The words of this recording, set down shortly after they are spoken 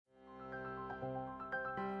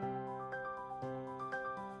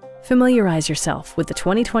Familiarize yourself with the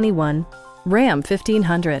 2021 Ram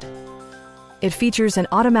 1500. It features an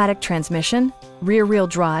automatic transmission, rear-wheel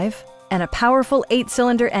drive, and a powerful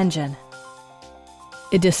 8-cylinder engine.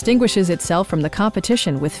 It distinguishes itself from the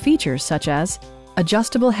competition with features such as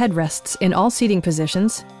adjustable headrests in all seating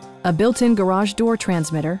positions, a built-in garage door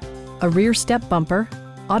transmitter, a rear step bumper,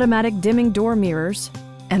 automatic dimming door mirrors,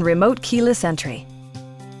 and remote keyless entry.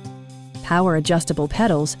 Power adjustable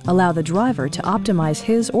pedals allow the driver to optimize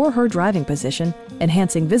his or her driving position,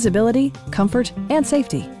 enhancing visibility, comfort, and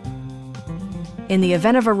safety. In the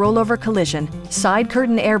event of a rollover collision, side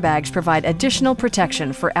curtain airbags provide additional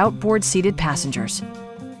protection for outboard seated passengers.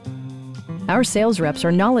 Our sales reps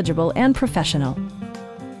are knowledgeable and professional.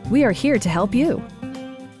 We are here to help you.